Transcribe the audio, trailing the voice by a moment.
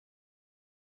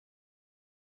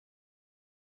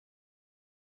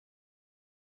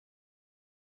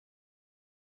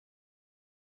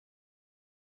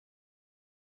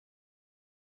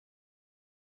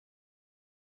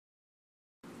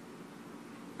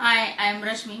Hi, I am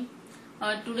Rashmi.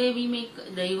 Today we make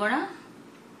Dahi Vada,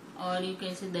 or you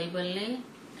can say Dahi Balle.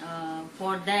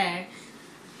 For that,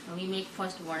 we make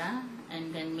first vada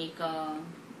and then make dahi,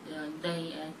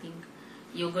 I think,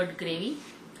 yogurt gravy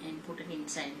and put it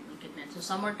inside. Make it nice. So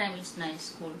summertime is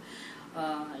nice, cool.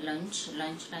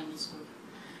 Lunchtime is good.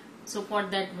 So for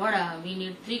that vada, we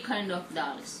need three kind of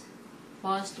dals.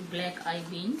 First, black eye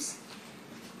beans.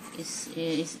 Is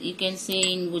you can say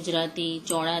in Gujarati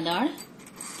Chora dal.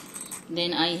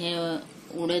 Then I have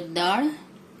Urad dal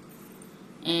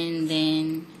and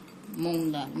then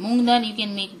Moong dal. Moong dal you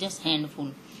can make just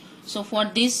handful. So for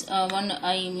this one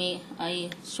I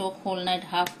soak whole night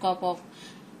half cup of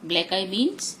black eye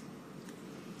beans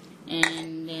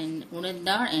and then Urad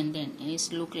dal, and then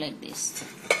it's look like this.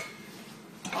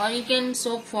 Or you can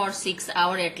soak for 6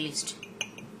 hours at least.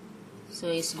 So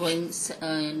it's going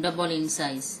double in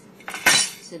size.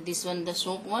 So this one the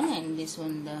soaked one and this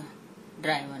one the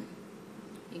dry one.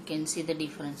 You can see the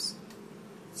difference.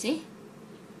 See?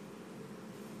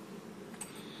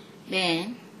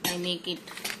 Then I make it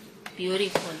puree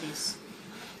for this.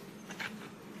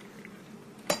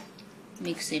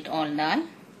 Mix it all dal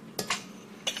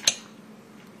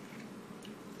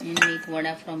and make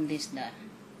vada from this dal.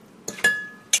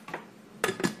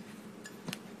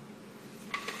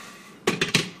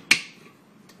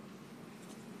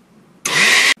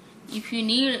 If you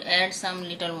need add some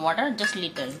little water, just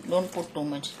little, don't put too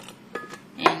much,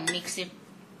 and mix it.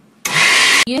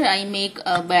 Here I make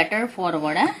a batter for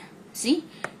vada. See,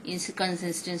 it's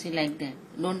consistency like that.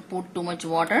 Don't put too much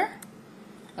water,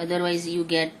 otherwise you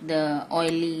get the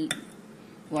oily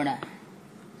vada.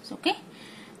 It's okay.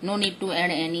 No need to add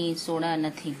any soda,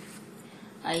 nothing.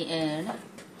 I add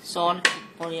salt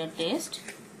for your taste,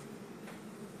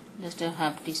 just a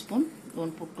half teaspoon.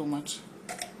 Don't put too much.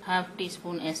 Half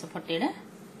teaspoon Asafoetida.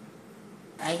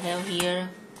 I have here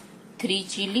 3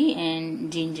 chilli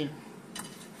and ginger.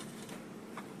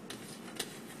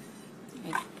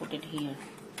 I put it here.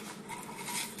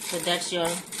 So that's your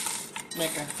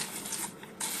batter.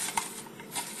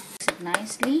 Mix it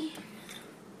nicely.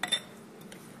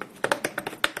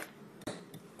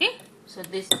 Okay. So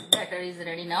this batter is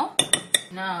ready now.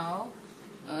 Now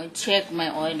check my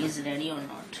oil is ready or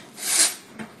not.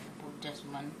 Put just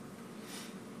one.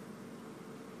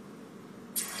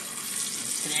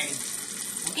 Ready.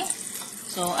 Okay,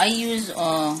 so I use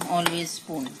always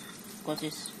spoon because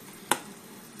it's,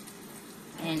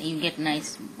 and you get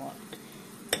nice ball.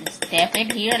 Just tap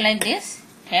it here like this,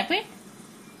 tap it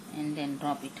and then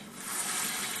drop it,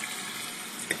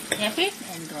 tap it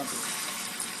and drop it,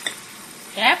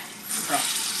 tap, drop.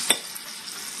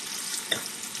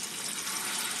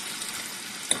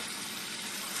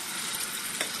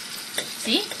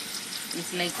 See,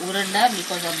 it's like Urad dal.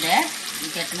 Because of that you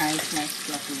get nice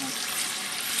fluffy one.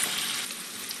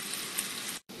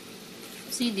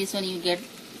 See, this one you get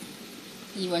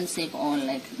even shape all,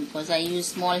 like, because I use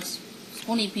small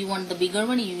spoon. If you want the bigger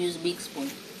one, you use big spoon.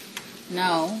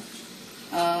 Now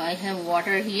I have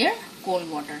water here, cold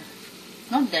water,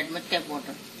 not that much, tap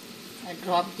water. I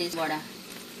drop this vada,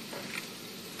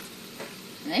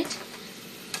 right?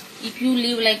 If you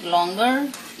leave like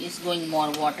longer, it's going more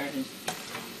watery.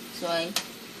 So I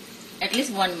at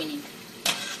least 1 minute.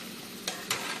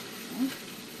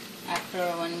 After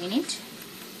 1 minute,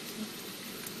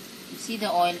 you see the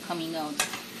oil coming out.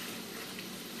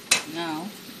 Now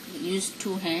use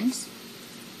 2 hands,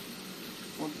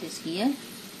 put this here,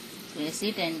 press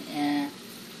it and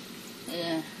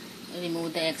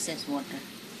remove the excess water.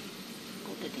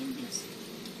 Put it in this,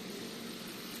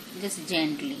 just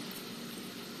gently.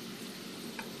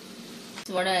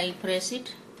 So what I press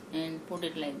it and put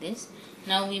it like this.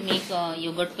 Now we make a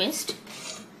yogurt paste.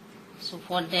 So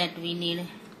for that we need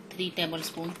 3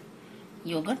 tablespoons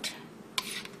yogurt.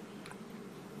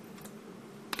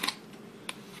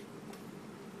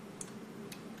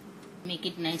 Make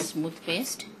it nice smooth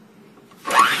paste.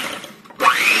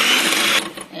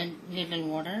 Add little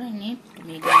water in it to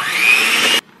make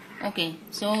it. Okay,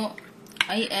 so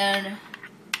I add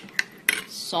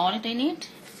salt in it.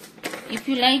 If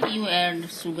you like, you add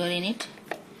sugar in it,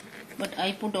 but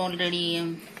I put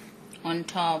already on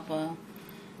top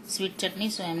sweet chutney,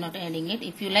 so I am not adding it.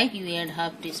 If you like, you add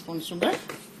half teaspoon sugar.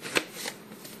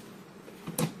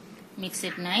 Mix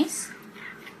it nice.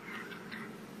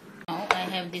 Now I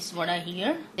have this vada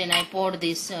here. Then I pour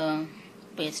this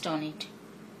paste on it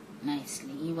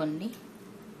nicely, evenly.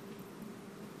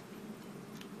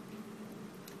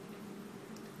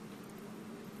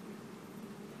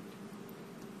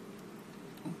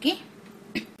 Okay.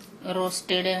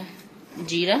 Roasted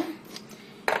jeera.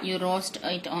 You roast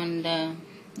it on the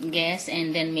gas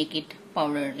and then make it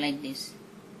powder like this.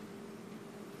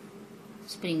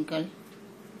 Sprinkle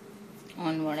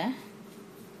on vada.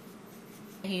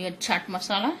 Here chaat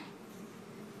masala.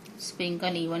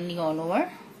 Sprinkle evenly all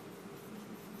over.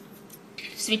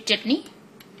 Sweet chutney.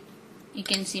 You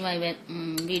can see my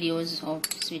videos of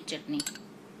sweet chutney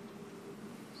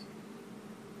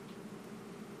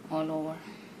all over.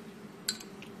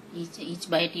 Each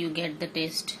bite you get the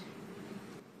taste.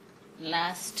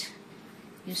 Last,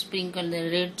 you sprinkle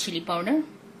the red chili powder.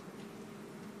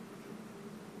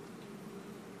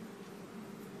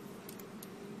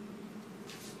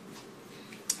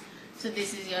 So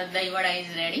this is your Dahi Vada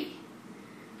is ready.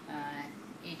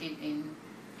 Eat it in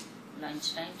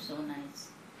lunchtime. So nice.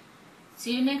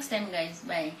 See you next time, guys.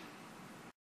 Bye.